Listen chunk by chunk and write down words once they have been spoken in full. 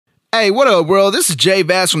Hey, what up, world? This is Jay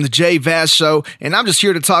Vass from The Jay Vass Show, and I'm just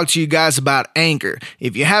here to talk to you guys about Anchor.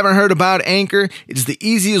 If you haven't heard about Anchor, it's the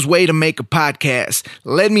easiest way to make a podcast.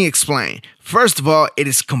 Let me explain. First of all, it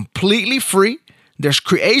is completely free. There's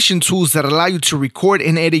creation tools that allow you to record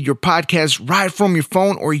and edit your podcast right from your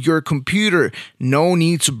phone or your computer. No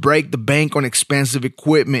need to break the bank on expensive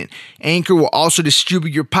equipment. Anchor will also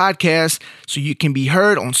distribute your podcast so you can be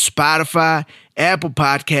heard on Spotify, Apple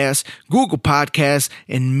Podcasts, Google Podcasts,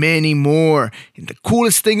 and many more. And the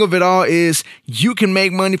coolest thing of it all is you can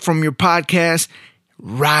make money from your podcast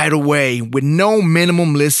right away with no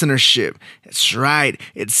minimum listenership. That's right.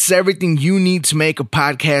 It's everything you need to make a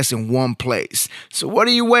podcast in one place. So what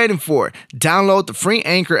are you waiting for? Download the free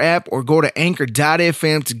Anchor app or go to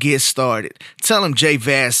anchor.fm to get started. Tell them Jay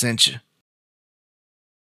Vass sent you.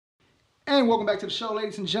 And welcome back to the show,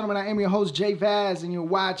 ladies and gentlemen. I am your host, Jay Vass, and you're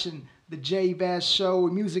watching the Jay Vass Show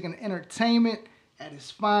with music and entertainment at its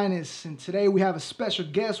finest. And today we have a special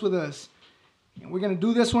guest with us. And we're going to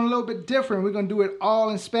do this one a little bit different. We're going to do it all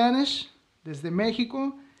in Spanish, desde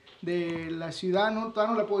México, de la ciudad, no,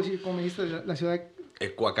 todavía no la puedo decir como me dijiste, la ciudad.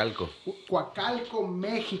 Coacalco. Coacalco,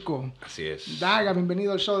 México. Así es. Daga,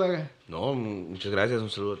 bienvenido al show, Daga. No, muchas gracias, un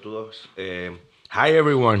saludo a todos. Hi,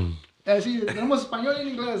 everyone. Sí, tenemos español y en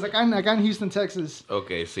inglés acá en Houston, Texas.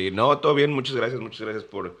 Ok, sí, no, todo bien, muchas gracias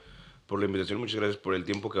por la invitación, muchas gracias por el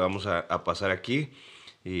tiempo que vamos a pasar aquí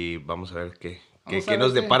y vamos a ver qué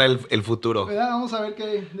nos depara el futuro. ¿Verdad? Vamos a ver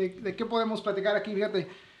de qué podemos platicar aquí, fíjate.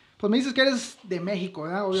 Pues me dices que eres de México,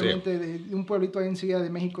 ¿verdad? Obviamente, sí. de un pueblito ahí enseguida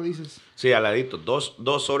de México, dices. Sí, al ladito,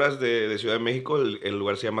 dos horas de Ciudad de México, el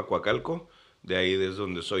lugar se llama Coacalco, de ahí es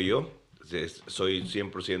donde soy yo, soy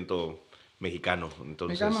 100% mexicano,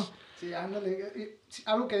 entonces... ¿Mexicano? Sí, ándale.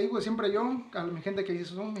 Algo que digo siempre yo, a mi gente que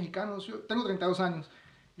dice, son mexicanos, yo tengo 32 años.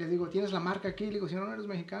 Les digo, ¿tienes la marca aquí? Le digo, si no eres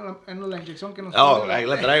mexicano, la inyección que nos... Oh, ahí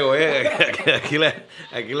la traigo, aquí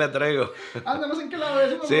la traigo. Anda, no sé en qué lado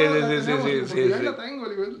es. Sí. Yo ahí la tengo,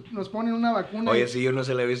 le digo, nos ponen una vacuna. Oye, sí, yo no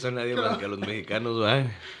se la he visto a nadie más que a los mexicanos, ¿verdad?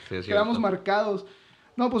 Sí, quedamos marcados.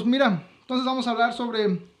 No, pues mira, entonces vamos a hablar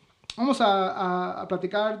sobre... Vamos a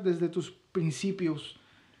platicar desde tus principios.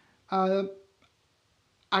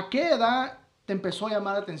 ¿A qué edad te empezó a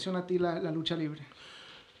llamar la atención a ti la lucha libre?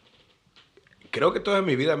 Creo que toda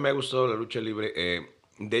mi vida me ha gustado la lucha libre.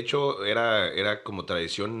 De hecho, era como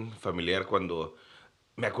tradición familiar cuando...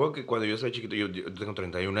 Me acuerdo que cuando yo estaba chiquito, yo tengo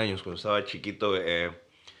 31 años, cuando estaba chiquito, en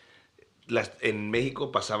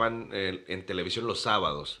México pasaban en televisión los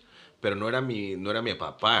sábados, pero no era mi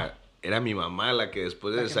papá, era mi mamá la que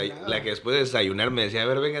después de desayunar me decía, a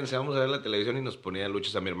ver, vénganse, vamos a ver la televisión, y nos ponía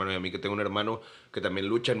luchas a mi hermano y a mí, que tengo un hermano que también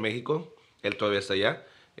lucha en México, él todavía está allá,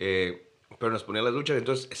 pero nos ponía las luchas,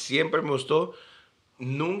 entonces siempre me gustó.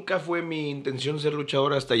 Nunca fue mi intención ser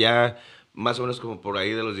luchador hasta ya más o menos como por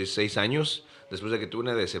ahí de los 16 años, después de que tuve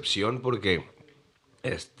una decepción porque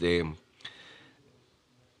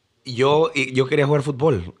yo quería jugar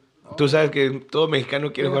fútbol. Tú sabes que todo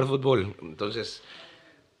mexicano quiere jugar fútbol, entonces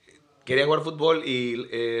quería jugar fútbol y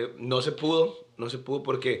no se pudo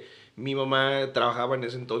porque mi mamá trabajaba en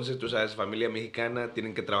ese entonces, tú sabes, familia mexicana,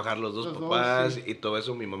 tienen que trabajar los dos papás, sí. Y todo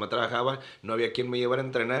eso, mi mamá trabajaba, no había quien me llevara a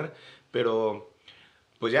entrenar, pero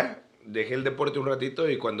pues ya, dejé el deporte un ratito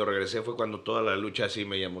y cuando regresé fue cuando toda la lucha así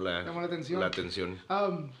me llamó la atención.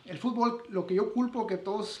 El fútbol, lo que yo culpo que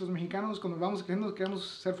todos los mexicanos cuando vamos creciendo queremos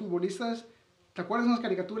ser futbolistas. ¿Te acuerdas de unas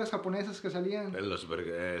caricaturas japonesas que salían? Los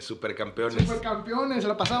supercampeones. Supercampeones, se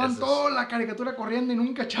la pasaban toda la caricatura corriendo y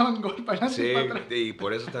nunca echaban gol para adelante y para atrás. Y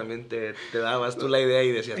por eso también te dabas tú la idea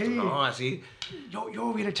y decías, tú, no, así. Yo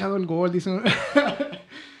hubiera echado el gol, dicen.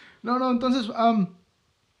 No, entonces,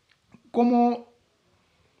 ¿cómo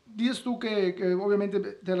dices tú que obviamente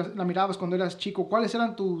te la mirabas cuando eras chico? ¿Cuáles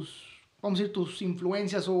eran tus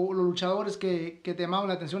influencias o los luchadores que te llamaban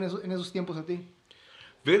la atención en esos tiempos a ti?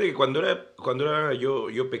 Fíjate que cuando era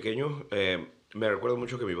yo pequeño, me recuerdo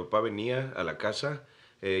mucho que mi papá venía a la casa,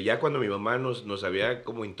 ya cuando mi mamá nos había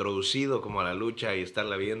como introducido como a la lucha y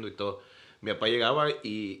estarla viendo y todo, mi papá llegaba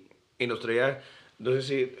y nos traía, no sé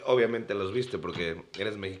si obviamente los viste porque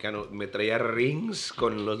eres mexicano, me traía rings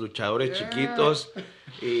con los luchadores chiquitos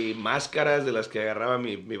y máscaras de las que agarraba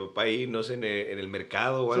mi papá ahí, no sé, en el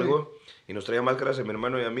mercado o algo, y nos traía máscaras a mi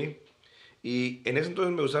hermano y a mí, y en ese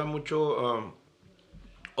entonces me gustaba mucho...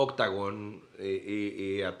 Octagon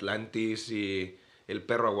y Atlantis y el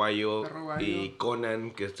Perro Aguayo y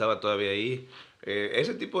Conan, que estaba todavía ahí.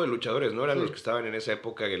 Ese tipo de luchadores, ¿no? Eran los que estaban en esa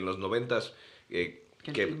época, en los 90s, que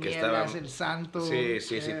estaban... el Santo. Sí,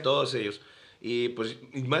 todos ellos. Y pues,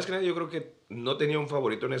 más que nada, yo creo que no tenía un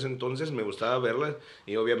favorito en ese entonces, me gustaba verlas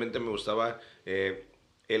y obviamente me gustaba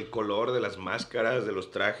el color de las máscaras, de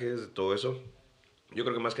los trajes, de todo eso. Yo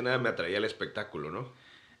creo que más que nada me atraía el espectáculo, ¿no?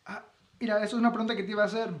 Ah, mira, eso es una pregunta que te iba a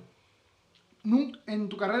hacer. En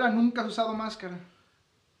tu carrera nunca has usado máscara.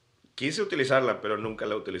 Quise utilizarla, pero nunca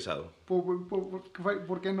la he utilizado.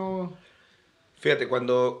 ¿Por qué no? Fíjate,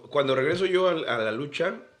 cuando regreso yo a la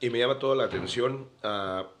lucha y me llama toda la atención,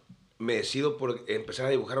 me decido por empezar a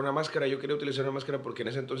dibujar una máscara. Yo quería utilizar una máscara porque en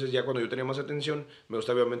ese entonces, ya cuando yo tenía más atención, me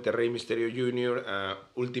gustaba obviamente Rey Misterio Jr.,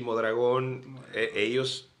 Último Dragón,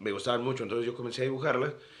 ellos me gustaban mucho, entonces yo comencé a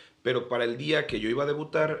dibujarlas. Pero para el día que yo iba a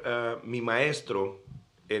debutar, mi maestro,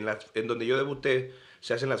 en donde yo debuté,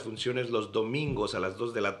 se hacen las funciones los domingos a las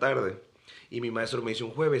 2 de la tarde. Y mi maestro me dice un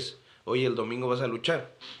jueves, oye, el domingo vas a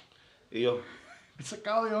luchar. Y yo,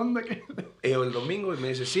 Sacado de onda que... el domingo, y me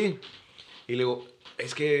dice, sí. Y le digo,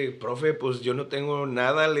 es que, profe, pues yo no tengo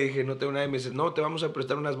nada. Le dije, no tengo nada. Y me dice, no, te vamos a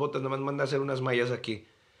prestar unas botas, nada más manda a hacer unas mallas aquí.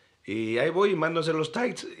 Y ahí voy y mando a hacer los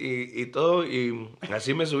tights y todo. Y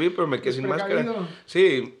así me subí, pero me quedé sin máscara.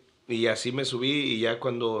 Sí, y así me subí. Y ya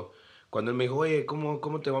cuando él me dijo, oye,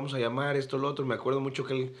 ¿cómo te vamos a llamar? Esto, lo otro. Me acuerdo mucho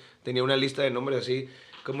que él tenía una lista de nombres así.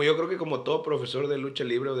 Como yo creo que como todo profesor de lucha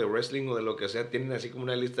libre o de wrestling o de lo que sea, tienen así como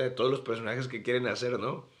una lista de todos los personajes que quieren hacer,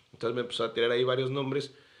 ¿no? Entonces me empezó a tirar ahí varios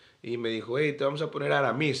nombres y me dijo, hey, te vamos a poner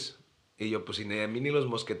Aramis. Y yo, pues ni a mí ni los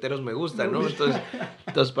mosqueteros me gustan, ¿no?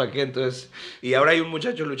 Entonces ¿para qué? Entonces, y ahora hay un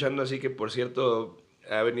muchacho luchando así que, por cierto,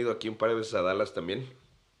 ha venido aquí un par de veces a Dallas también.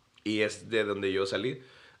 Y es de donde yo salí.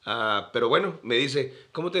 Pero bueno, me dice,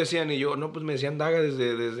 ¿cómo te decían? Y yo, no, pues me decían Daga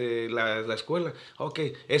desde la escuela. Ok,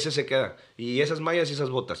 ese se queda. Y esas mallas y esas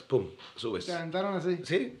botas, pum, subes. Te aventaron así.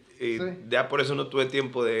 Sí, y Sí. ya por eso no tuve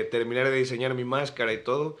tiempo de terminar de diseñar mi máscara y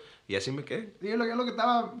todo. Y así me quedé. Sí, yo lo que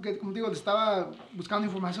estaba, como te digo, te estaba buscando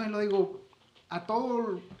información y lo digo, a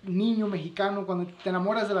todo niño mexicano, cuando te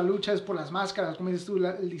enamoras de la lucha es por las máscaras, como dices tú,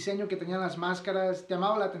 el diseño que tenían las máscaras, te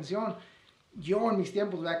llamaba la atención. Yo en mis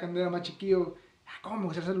tiempos, ¿verdad? Cuando era más chiquillo, ¿cómo me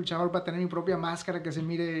gustaría ser luchador para tener mi propia máscara que se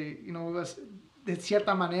mire, de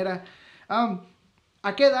cierta manera?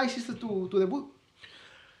 ¿A qué edad hiciste tu debut?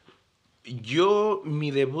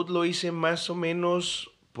 Mi debut lo hice más o menos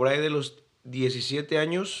por ahí de los 17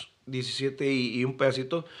 años, 17 y un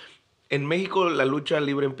pedacito. En México la lucha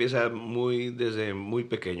libre empieza desde muy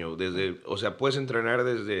pequeño, o sea, puedes entrenar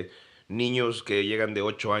desde niños que llegan de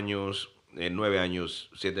 8 años, 9 años,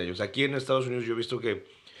 7 años. Aquí en Estados Unidos yo he visto que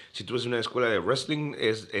si tú ves una escuela de wrestling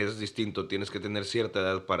es distinto, tienes que tener cierta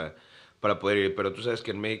edad para poder ir, pero tú sabes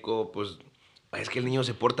que en México, pues, es que el niño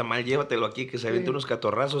se porta mal, llévatelo aquí, que se avienta unos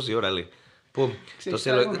catorrazos y órale, pum. Sí,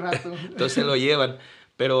 Entonces, un rato. entonces lo llevan,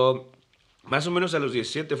 pero más o menos a los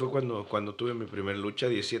 17 fue cuando tuve mi primer lucha,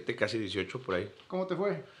 17, casi 18 por ahí. ¿Cómo te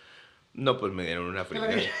fue? No, pues me dieron una fría,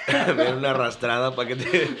 me dieron una arrastrada, ¿para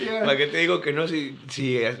qué te digo que no? Si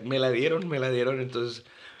me la dieron, entonces...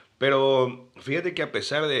 Pero fíjate que a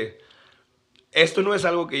pesar de... Esto no es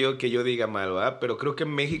algo que yo diga mal, ¿verdad? Pero creo que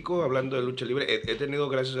en México, hablando de lucha libre, he tenido,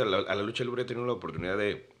 gracias a la lucha libre, he tenido la oportunidad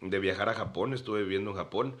de viajar a Japón, estuve viviendo en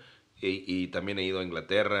Japón y también he ido a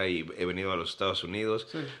Inglaterra y he venido a los Estados Unidos,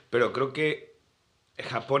 Sí. pero creo que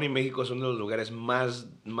Japón y México son de los lugares más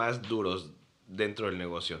duros dentro del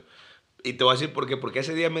negocio. Y te voy a decir por qué. Porque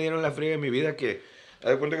ese día me dieron la friega de mi vida que... Haz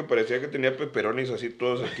de cuenta que parecía que tenía peperonis así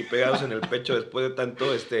todos aquí pegados en el pecho después de tanto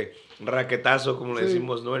raquetazo, como le Sí.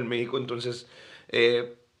 decimos, ¿no? En México. Entonces,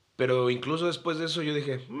 pero incluso después de eso yo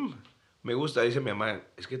dije, me gusta. Dice mi mamá,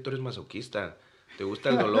 es que tú eres masoquista. Te gusta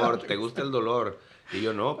el dolor, te gusta el dolor. Y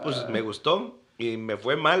yo, no, pues me gustó. Y me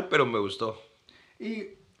fue mal, pero me gustó. Y,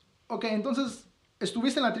 ok, entonces,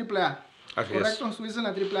 estuviste en la AAA, Así ¿correcto? es. Estuviste en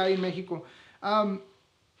la AAA ahí en México.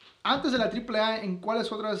 Antes de la AAA, ¿en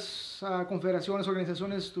cuáles otras confederaciones,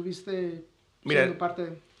 organizaciones estuviste Mira, siendo parte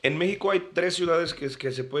de? en México hay 3 ciudades que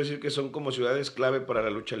se puede decir que son como ciudades clave para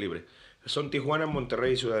la lucha libre. Son Tijuana,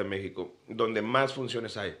 Monterrey y Ciudad de México, donde más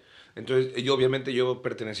funciones hay. Entonces, obviamente yo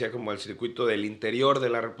pertenecía como al circuito del interior de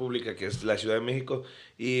la República, que es la Ciudad de México,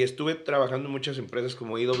 y estuve trabajando en muchas empresas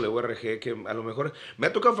como IWRG, que a lo mejor me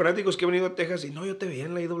ha tocado fanáticos que han venido a Texas y no, yo te veía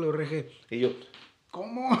en la IWRG. Y yo,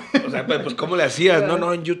 ¿Cómo? o sea, pues ¿cómo le hacías?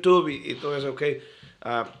 No, en YouTube y todo eso, ok.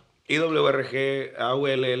 IWRG,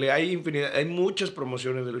 AULL, hay infinidad, hay muchas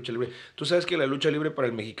promociones de lucha libre. Tú sabes que la lucha libre para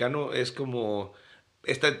el mexicano es como...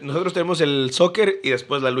 nosotros tenemos el soccer y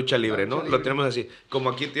después la lucha libre, ¿no? Lo tenemos así. Como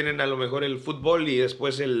aquí tienen a lo mejor el fútbol y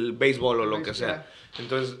después el béisbol o lo que sea.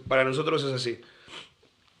 Entonces, para nosotros es así.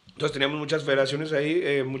 Entonces teníamos muchas federaciones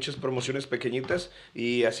ahí, muchas promociones pequeñitas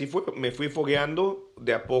y así fue. Me fui fogueando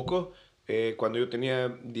de a poco. Cuando yo tenía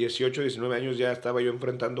 18, 19 años ya estaba yo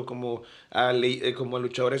enfrentando como a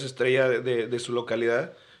luchadores estrella de su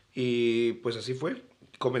localidad y pues así fue.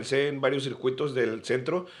 comencé en varios circuitos del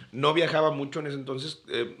centro. No viajaba mucho en ese entonces.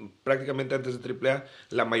 Prácticamente antes de AAA,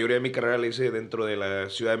 la mayoría de mi carrera la hice dentro de la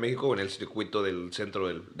Ciudad de México o en el circuito del centro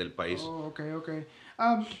del país. Oh, ok, ok.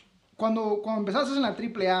 Cuando empezaste en la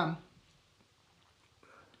AAA,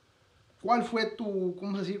 ¿cuál fue tu,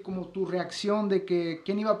 cómo decir, como tu reacción de que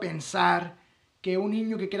quién iba a pensar que un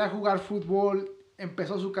niño que quería jugar fútbol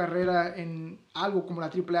empezó su carrera en algo como la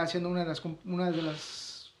AAA, siendo una de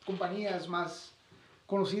las compañías más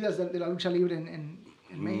conocidas de la lucha libre en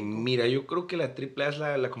México? Mira, yo creo que la AAA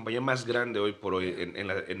es la compañía más grande hoy por hoy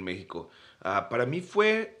en México. Para mí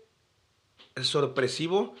fue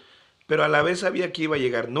sorpresivo, pero a la vez sabía que iba a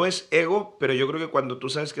llegar. No es ego, pero yo creo que cuando tú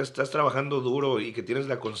sabes que estás trabajando duro y que tienes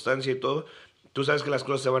la constancia y todo, tú sabes que las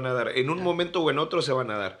cosas se van a dar. En un momento o en otro se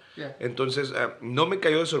van a dar. Entonces, no me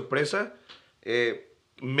cayó de sorpresa.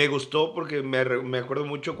 Me gustó porque me acuerdo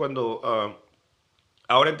mucho cuando...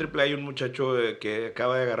 ahora en AAA hay un muchacho que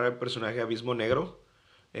acaba de agarrar el personaje Abismo Negro.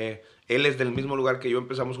 Él es del mismo lugar que yo,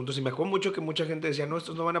 empezamos juntos y me acuerdo mucho que mucha gente decía, no,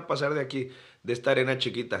 estos no van a pasar de aquí, de esta arena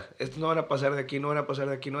chiquita, estos no van a pasar de aquí, no van a pasar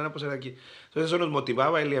de aquí, no van a pasar de aquí. Entonces eso nos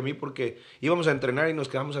motivaba a él y a mí porque íbamos a entrenar y nos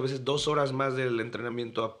quedamos a veces 2 horas más del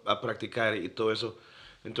entrenamiento a practicar y todo eso.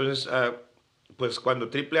 Entonces, pues cuando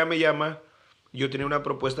AAA me llama, yo tenía una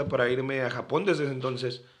propuesta para irme a Japón desde ese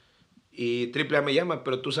entonces. Y AAA me llama,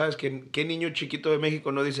 pero tú sabes que qué niño chiquito de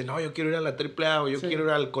México no dice, no, yo quiero ir a la AAA o yo quiero ir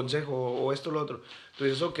al consejo o esto o lo otro.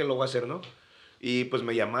 Entonces, eso que lo voy a hacer, ¿no? Y pues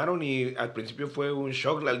me llamaron y al principio fue un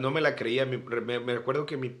shock, no me la creía. Me recuerdo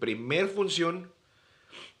que mi primer función,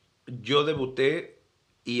 yo debuté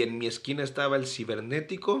y en mi esquina estaba el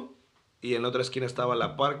Cibernético y en la otra esquina estaba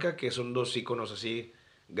la Parca, que son 2 íconos así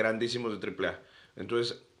grandísimos de AAA.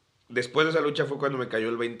 Entonces, después de esa lucha fue cuando me cayó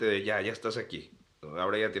el 20 de ya estás aquí.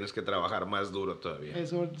 Ahora ya tienes que trabajar más duro todavía.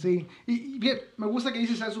 Eso, sí. Y bien, me gusta que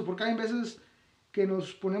dices eso, porque hay veces que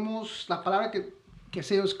nos ponemos la palabra que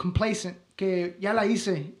se es complacent, que ya la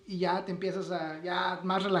hice y ya te empiezas a, ya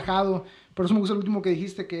más relajado. Por eso me gusta el último que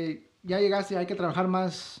dijiste, que ya llegaste y hay que trabajar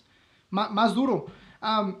más duro.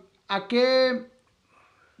 ¿A qué,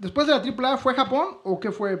 después de la AAA, fue Japón o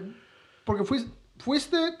qué fue? Porque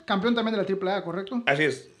fuiste campeón también de la AAA, ¿correcto? Así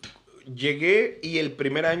es. Llegué y el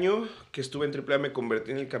primer año que estuve en AAA me convertí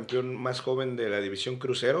en el campeón más joven de la división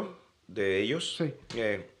crucero de ellos. Sí.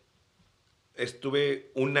 Estuve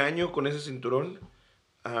 1 año con ese cinturón.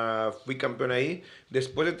 Fui campeón ahí.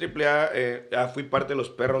 Después de AAA fui parte de los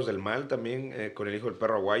Perros del Mal también, con el hijo del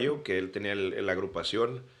perro aguayo, que él tenía la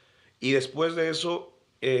agrupación. Y después de eso,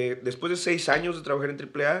 después de 6 años de trabajar en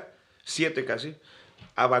AAA, 7 casi,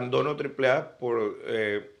 abandono AAA por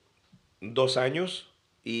 2 años.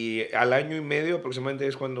 Y al año y medio aproximadamente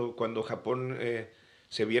es cuando Japón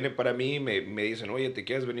se viene para mí y me dicen, oye, ¿te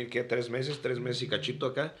quieres venir qué? 3 meses y cachito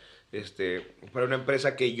acá, para una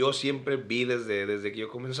empresa que yo siempre vi desde que yo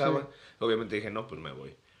comenzaba. Sí. Obviamente dije, no, pues me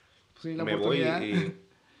voy. Sí, la me voy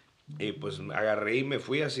y pues agarré y me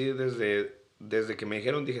fui así desde que me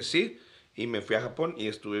dijeron, dije sí, y me fui a Japón y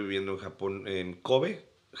estuve viviendo en Japón, en Kobe,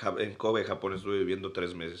 Japón, estuve viviendo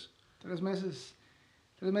 3 meses. 3 meses.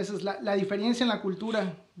 3 meses. La diferencia en la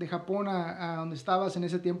cultura de Japón a donde estabas en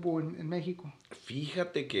ese tiempo en México.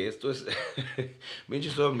 Fíjate que esto es bien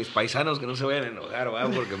chistoso. Mis paisanos que no se vayan a enojar, ¿va?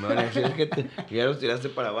 Porque me van a decir que ya los tiraste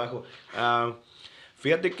para abajo.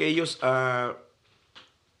 Fíjate que ellos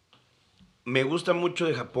me gusta mucho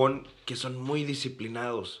de Japón que son muy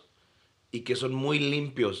disciplinados y que son muy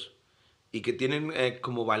limpios y que tienen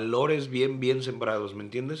como valores bien sembrados, ¿me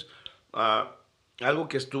entiendes? Algo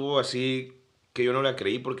que estuvo así que yo no la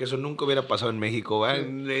creí, porque eso nunca hubiera pasado en México, ¿va?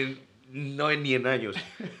 No ni en años.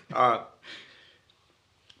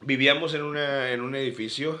 Vivíamos en un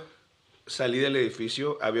edificio, salí del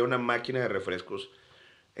edificio, había una máquina de refrescos,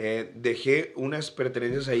 dejé unas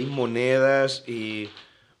pertenencias ahí, monedas y...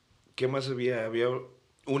 ¿qué más había? Había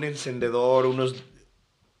un encendedor,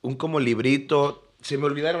 un como librito, se me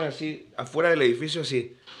olvidaron así, afuera del edificio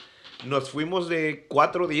así. Nos fuimos de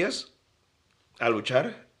 4 días a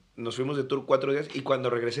luchar. Nos fuimos de tour 4 días y cuando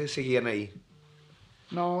regresé seguían ahí.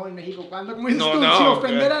 No, en México, ¿cuándo? Como dices tú, sin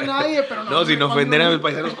ofender a nadie, pero no. No, sin ofender a mis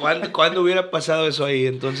paisanos. ¿Cuándo hubiera pasado eso ahí?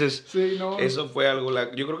 Entonces, sí, no. Eso fue algo.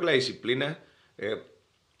 Yo creo que la disciplina,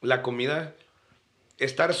 la comida,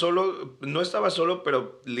 estar solo, no estaba solo,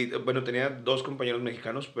 pero bueno, tenía 2 compañeros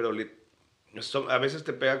mexicanos, pero a veces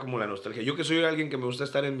te pega como la nostalgia. Yo que soy alguien que me gusta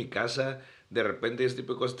estar en mi casa, de repente este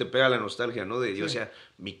tipo de cosas te pega la nostalgia, ¿no? Yo, o sea,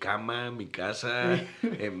 mi cama, mi casa,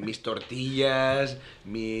 mis tortillas,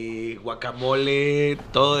 mi guacamole,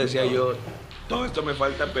 todo decía yo, todo esto me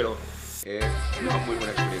falta, pero no, muy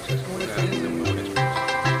buena experiencia. Una muy buena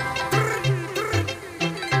experiencia.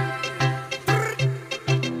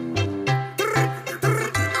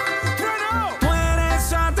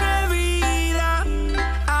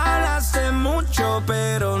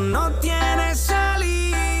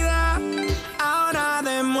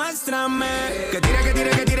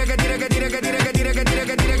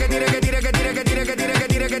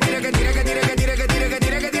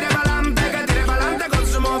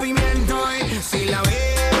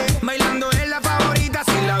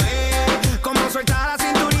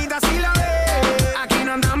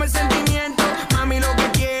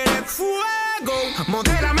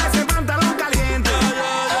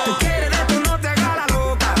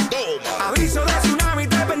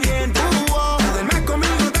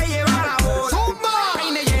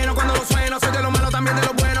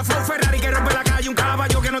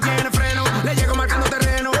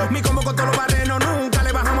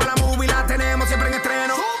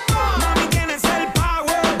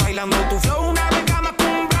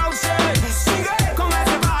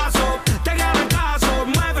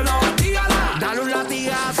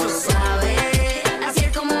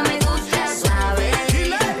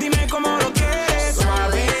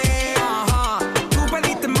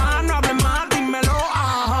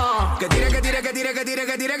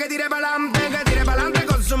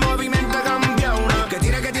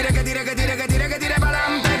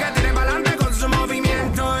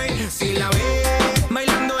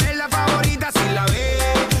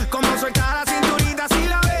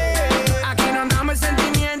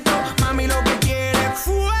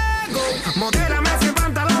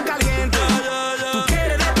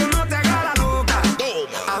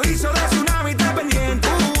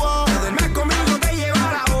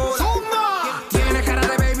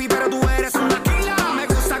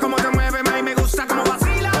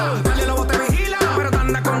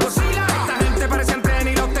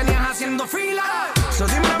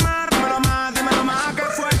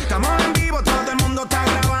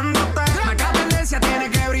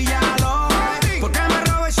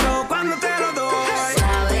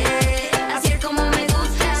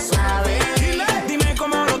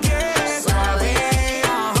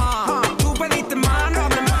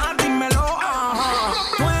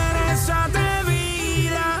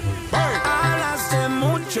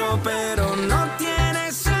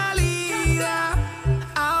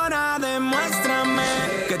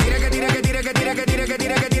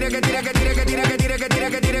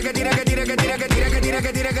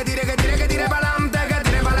 que tire pa'lante.